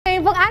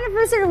pong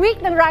anniversary week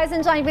ng Rise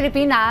and Shine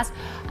Pilipinas,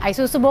 ay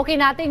susubukin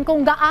natin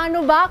kung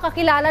gaano ba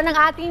kakilala ng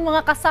ating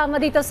mga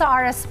kasama dito sa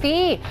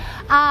RSP.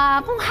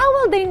 Kung how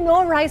will they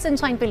know Rise and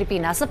Shine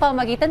Pilipinas sa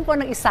pamamagitan po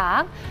ng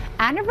isang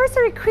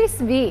anniversary quiz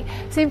bee.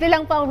 Simple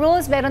lang po ang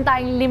rules. Meron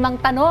tayong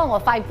 5 tanong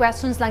o 5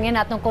 questions lang yan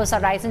tungkol sa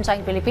Rise and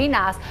Shine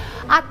Pilipinas.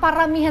 At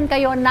paramihan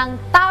kayo ng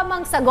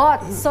tamang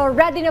sagot. So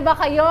ready na ba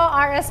kayo,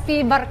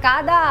 RSP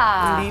Barkada?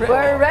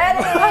 We're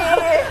ready!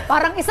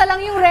 Parang isa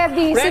lang yung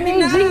ready. Si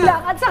Meiji lang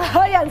at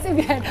saka yan si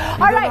Bien.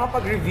 Alright. Hindi mo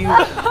nakapag-review.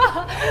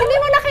 Hindi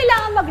mo na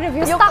kailangan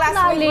mag-review. Yung Stock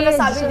classmate mo na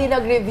sabi hindi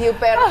nag-review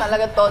pero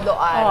talaga todo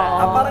ara.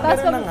 Parang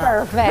That's ganun na nga.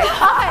 perfect.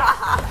 Okay.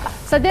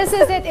 So this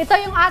is it. Ito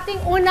yung ating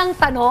unang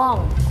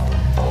tanong.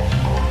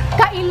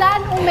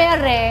 Kailan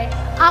umere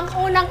ang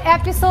unang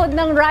episode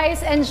ng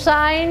Rise and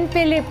Shine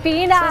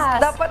Pilipinas?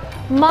 So, dapat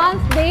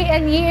month, day,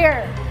 and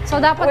year. So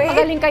dapat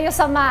magaling kayo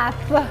sa math.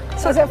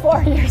 So 4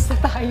 years na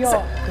tayo.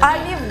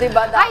 Alif, di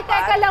ba dapat? Ay,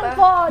 teka lang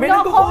po. May No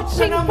nagko-coach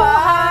coaching na po, naman.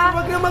 ha?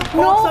 Huwag na mag-coach.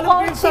 No Alam ko yung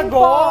coaching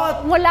po sagot.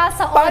 mula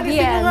sa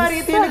Palisin mo nga audience.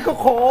 rito yung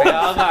nagko-coach.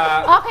 Kaya nga.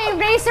 Okay,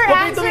 raise your Huwag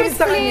kayo answers, tumingin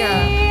sa kanya.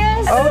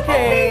 please.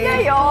 Okay.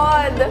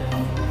 Ngayon.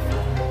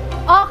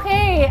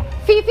 Okay.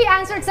 Fifi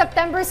answered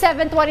September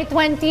 7,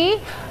 2020.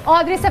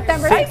 Audrey,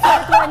 September 6,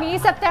 2020.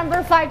 September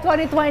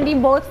 5, 2020.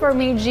 Both for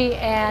Meiji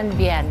and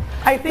Bien.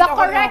 I think The ako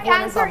correct nakakuha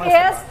ng answer tamang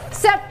is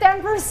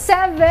September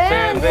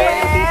 7, 2020.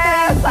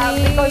 Yes!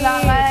 Sabi ko na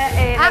nga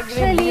eh,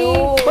 Actually, nag-review.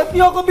 Ba't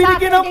niyo ako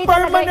binigyan ng Saturday talaga yung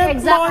permanent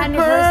exact marker?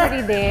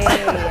 anniversary day.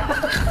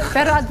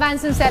 Pero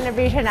advance yung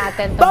celebration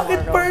natin tomorrow. Bakit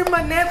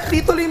permanent?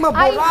 Dito lang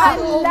mabura. Ay,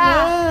 hala!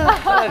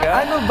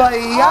 Ano ba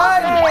yan?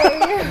 Okay.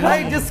 Ay,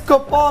 Diyos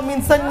ko po.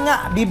 Minsan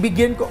nga,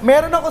 bibigyan ko.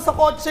 Meron ako sa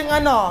kotseng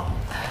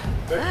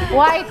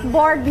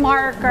Whiteboard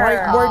marker.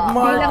 Whiteboard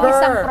marker. Bilang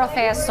isang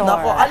professor.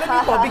 Nako, alam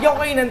niyo po, bigyan ko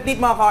kayo ng tip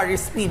mga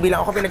ka-RSP bilang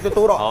ako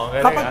pinagtuturo.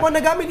 Okay, Kapag po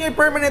nagamit niyo yung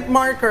permanent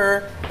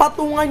marker,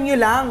 patungan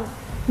niyo lang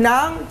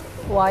ng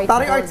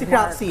Whiteboard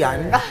artsy-craftsy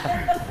yan.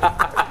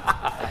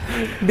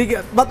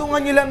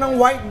 Patungan niyo lang ng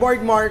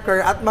whiteboard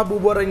marker at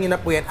mabubura niyo na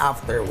po yan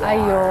afterwards.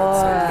 Ayun.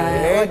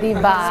 Okay. O,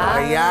 diba? So,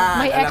 ayan.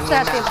 May Alam extra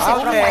niyo na. tips si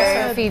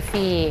Professor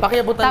Fifi.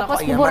 Pakiabutan ako. Tapos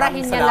Ayan, burahin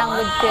maraming niya lang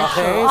salamat. with tissue.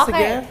 Okay,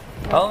 sige.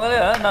 Oo nga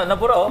yan.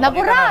 Nabura. Oh.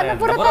 Nabura Pakita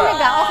natin.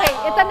 talaga. Okay,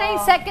 ito na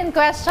yung second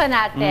question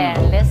natin.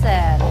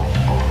 Listen.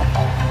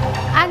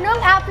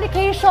 Anong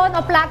application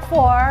o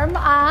platform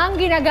ang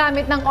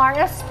ginagamit ng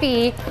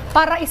RSP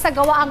para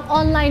isagawa ang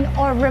online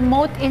or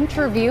remote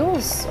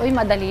interviews? Uy,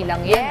 madali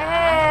lang yan.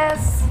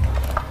 Yes!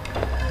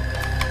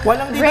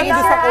 Walang Raise dito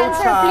your sa coach,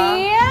 answer, ha?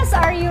 please.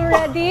 Are you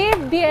ready?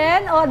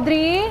 Bien,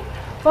 Audrey?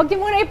 Huwag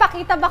niyo muna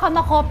ipakita, baka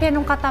makopya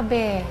nung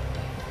katabi.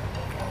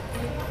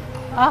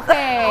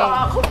 Okay.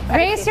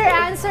 Raise your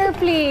answer,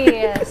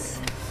 please.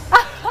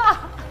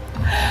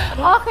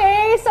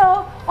 Okay, so,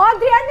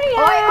 Audrey, ano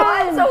yan?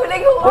 Oy, sa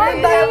huling-huli.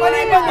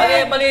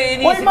 Mali.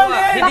 Uy, mali!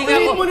 Hindi nga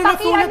ako. Mo na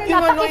nasulat yung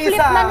ano Paki-flip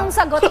isa. na nung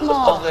sagot mo.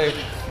 Okay.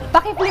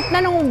 Paki-flip na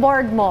nung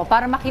board mo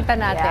para makita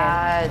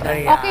natin.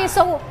 Yan. Okay,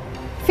 so,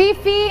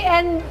 Fifi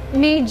and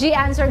Meiji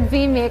answered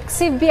VMix.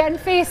 Si Bien,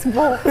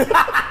 Facebook.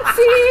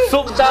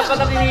 Zoom, dapat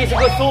ang iniisip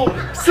ko.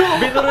 Zoom.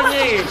 Binuro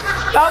niya eh.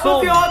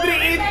 Tapos si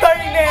Audrey,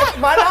 internet!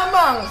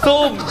 Malamang!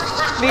 Zoom.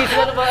 Iniisip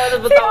ko ba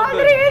tawag doon?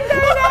 Audrey,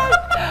 internet!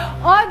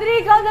 Audrey,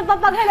 ikaw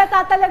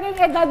napapaghalata talaga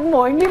yung edad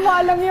mo. Hindi mo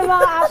alam yung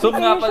mga application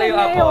Zoom nga pala yung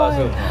app ko, ngayon.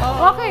 Zoom.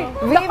 Okay,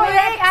 the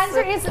correct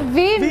answer is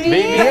VMix.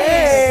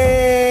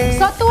 Yay!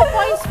 So, 2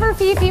 points for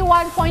Fifi, 1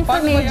 point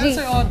for Meiji.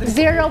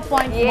 0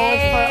 point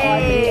both for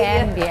Audrey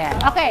and Bien.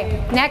 Okay,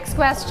 next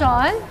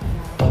question.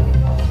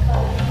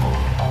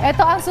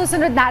 Ito ang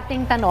susunod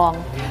nating tanong.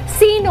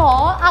 Sino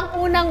ang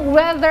unang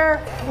weather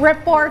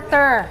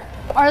reporter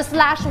or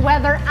 /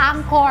 weather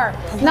anchor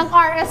ng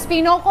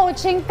RSP? No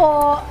coaching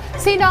po.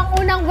 Sino ang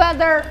unang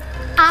weather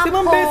anchor Si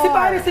Ma'am Bessie,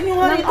 parisin nyo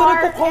nga ng dito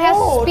nagko-coach.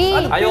 RSP?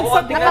 Ayoko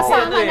nga tingnan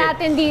Nakasama siya, eh.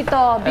 natin dito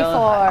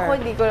before. Ako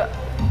hindi ko...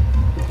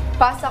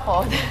 Pass ako.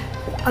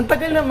 Ang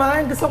tagal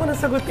naman, gusto ko na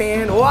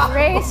sagutin. Wow!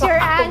 Raise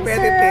your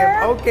Competitive.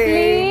 answer, Okay.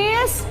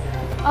 please.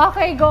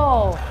 Okay,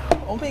 go.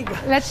 Oh my God.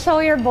 Let's show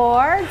your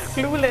boards.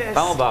 Clueless.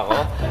 Tama ba ako?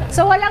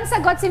 So, walang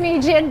sagot si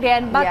Meiji and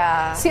Bien, but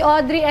Yeah. si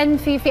Audrey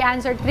and Fifi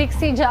answered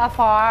Trixie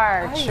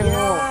Jaafar. True.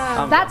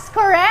 yeah. That's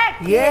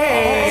correct.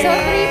 Yay! So,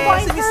 3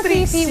 points Sige, for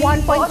Trixie. Fifi,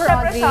 1 point Oh, for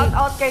syempre, Audrey. shout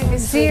out kay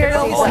Miss 0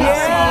 Trixie. points Yes.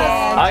 for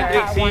Bien. Hi,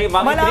 Trixie.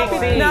 Mami Malapit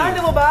Trixie. na,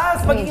 lumabas.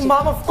 Magiging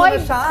mom of two Hoy, na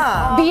siya.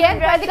 Bien,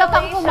 pwede ka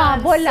pang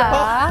Congratulations. humabol,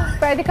 ah.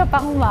 Pwede ka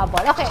pang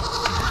humabol. Okay,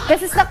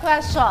 this is the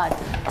question.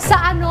 Sa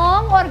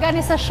anong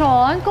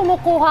organisasyon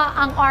kumukuha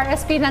ang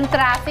RSP ng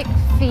traffic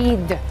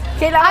feed?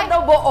 Kailangan Ay,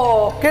 daw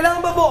buo. Kailangan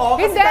ba buo?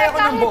 Kasi Hindi, kaya ko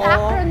ng kahit buo.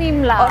 acronym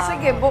lang. O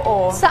sige, buo.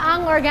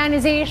 Saang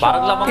organization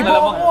Parang lamang na Ibuo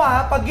lamang. ko ha,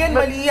 pag yan,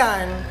 mali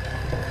yan.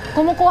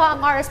 kumukuha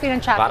ang RSP ng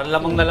traffic? Parang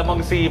lamang na lamang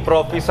si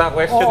Profi sa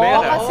question Oo, na yan.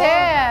 ah. kasi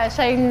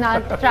siya yung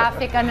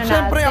traffic natin.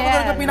 Siyempre, ako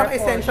talaga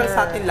pinaka-essential sa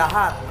atin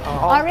lahat.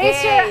 Oh, raise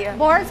your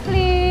boards,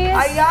 please.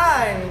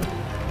 Ayan!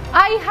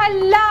 Ay,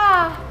 hala!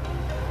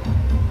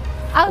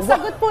 Ang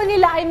sagot po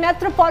nila ay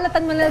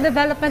Metropolitan Manila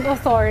Development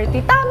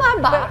Authority.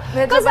 Tama ba?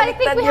 Because I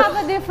think we have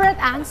a different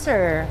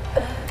answer.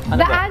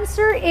 The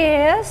answer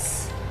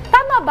is...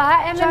 Tama ba?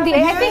 MMDA?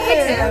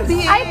 Yes.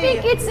 I think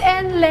it's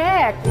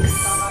NLEX.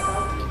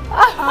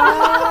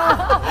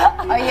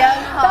 Ayan.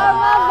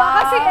 Tama ba?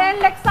 Kasi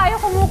NLEX tayo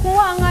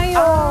kumukuha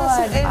ngayon.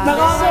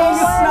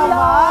 Nakakainis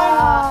naman.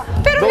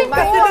 Pero Kasi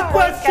before, the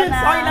questions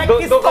are like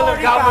Doon ka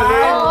nagkamali.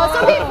 historical. so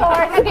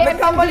before,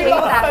 Nagkamali nag-MMDA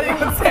ako sa tayo.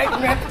 yung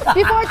segment.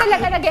 Before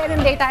talaga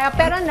nag-MMDA tayo,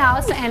 pero now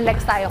sa NLEX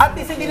tayo. At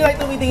least hindi nila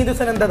tumitingin doon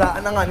sa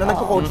nandadaan ng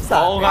nagko-coach sa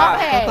Oo atin. nga.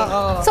 Okay.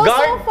 So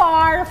Guard.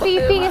 far,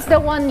 Fifi is the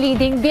one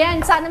leading.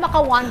 Bien, sana maka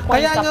 1 point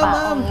Kaya ka nga, pa.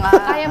 ma'am.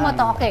 Kaya mo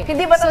to. Okay.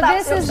 Hindi ba So tatapos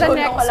this yung is the show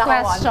nung next wala kang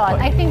 1 question. point?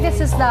 I think this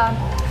is the...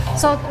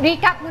 So,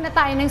 recap muna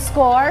tayo ng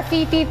score.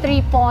 Fifi, 3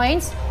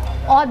 points.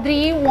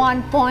 Audrey, 1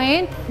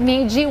 point.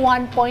 Meiji, 1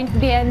 point.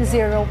 Bien,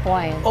 0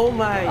 point. Oh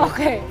my.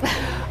 Okay.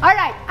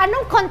 Alright.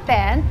 Anong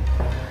content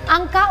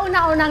ang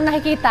kauna-unang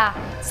nakikita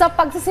sa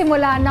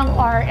pagsisimula ng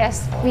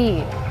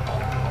RSP?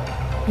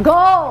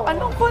 Go!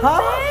 Anong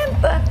content?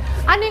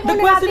 Ano yung The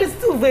una question natin? is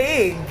too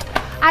vague.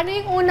 Ano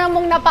yung una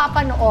mong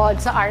napapanood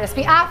sa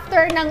RSP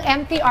after ng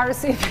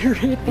MTRCB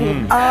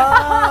rating?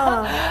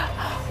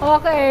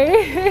 Okay.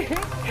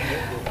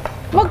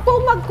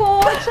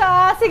 Mag-coach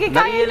ah. Sige,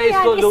 kaya niyo Na-realize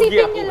yan. ko, lugi Isipin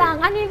ako niyo eh. lang,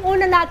 ano yung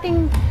una nating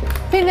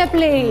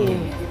pinaplay?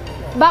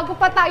 Bago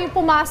pa tayo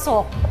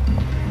pumasok.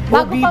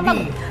 Bago pa mag...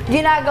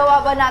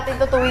 Ginagawa ba natin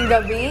to tuwing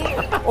gabi?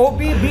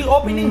 OBB,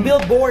 opening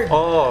billboard.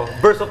 Oo,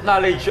 burst of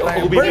knowledge of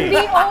Ay, OBB.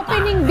 The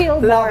opening Love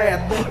billboard.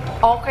 it.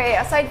 Okay,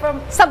 aside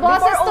from... Sa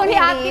boses before to ni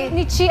OBB, Ate,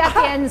 ni Chi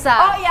Atienza.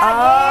 Oh,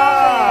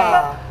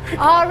 yeah.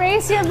 Oh,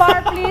 raise your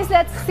bar please.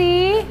 Let's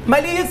see.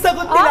 Mali yung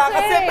sagot nila Okay.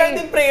 kasi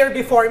pwedeng prayer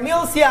before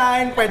meals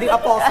yan, pwedeng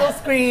Apostles'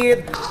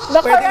 Creed,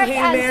 The pwedeng correct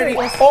Hail Mary,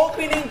 answer is-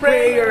 opening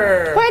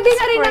prayer. Pwede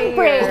na rin ang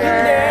Prayer. prayer.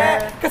 Hindi.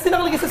 Kasi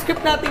nakalagay sa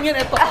script natin yan.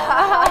 Ito.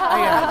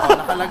 Ayan.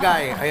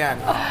 Nakalagay. Ayan.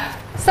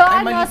 So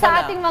Ay, ano, mali sa pala.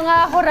 ating mga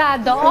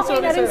hurado, okay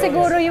na rin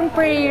siguro yung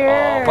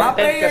prayer. Mga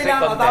prayer kasi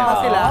lang. O, content. tama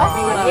sila.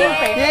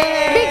 Okay.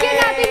 Bigyan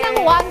natin ng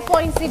 1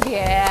 point si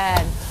Bien.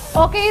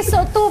 Okay,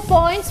 so 2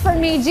 points for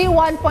Meiji, 1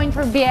 point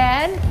for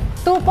Bien,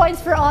 2 points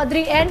for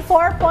Audrey, and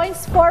 4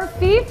 points for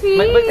Fifi.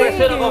 May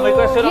question ako, may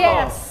question ako.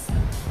 Yes.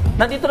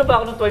 Nandito na ba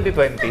ako noong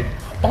 2020?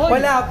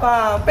 Wala pa.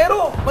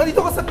 Pero, nandito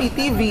ka sa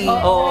PTV.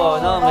 Oo,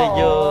 no,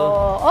 medyo...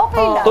 Oh,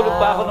 okay lang. Tulog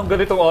pa ako nung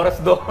ganitong oras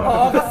doon.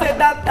 Oo, kasi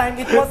that time,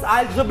 it was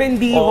Aljo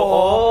Bendijo,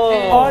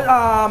 Oo.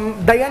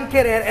 Diane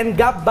Querer, and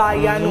Gab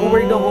Bayan, who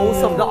were the hosts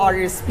of the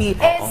RSP.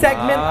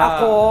 Segment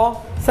ako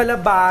sa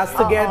labas,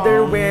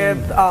 together with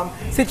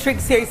si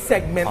Trixie's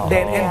segment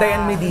din, and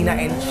Diane Medina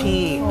and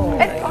Chi.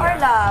 And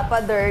Carla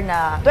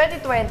Paderna,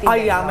 2020. Ah,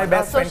 yeah, my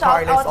best friend shout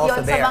Carla is out also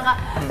yun there. sa mga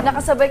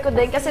nakasabay ko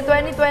din. Kasi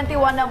 2021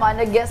 naman,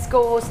 nag-guest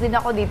co-host din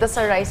ako dito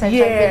sa Rise and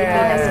Shine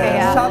Pilipinas.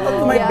 Kaya, Shout out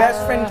to my yeah. best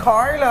friend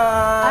Carla.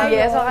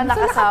 Yes, baka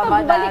nakasama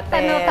nakapagbalik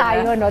natin. tayo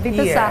no,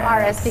 dito sa Yes.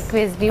 RSP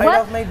Quiz Bee. I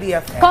Well, love my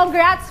BFF.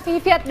 congrats,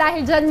 Fifi, at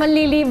dahil dyan,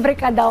 manlilibre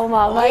ka daw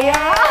mamaya.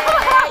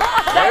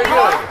 Very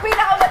good.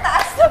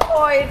 Pinakamataas na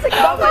points.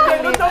 Bakit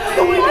ganun tapos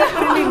tuwing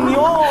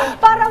ninyo?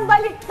 Parang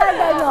baliktad,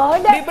 ano?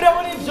 Libre ako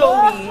ni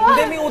Joey.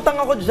 Hindi, may utang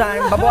ako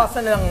dyan.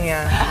 Babawasan na lang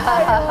niya.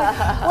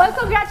 Well,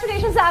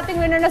 congratulations sa ating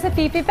winner na si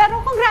Fifi. Pero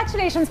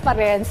congratulations pa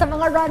rin sa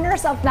mga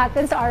runners-up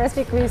natin sa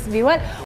RSP Quiz Bee. Well,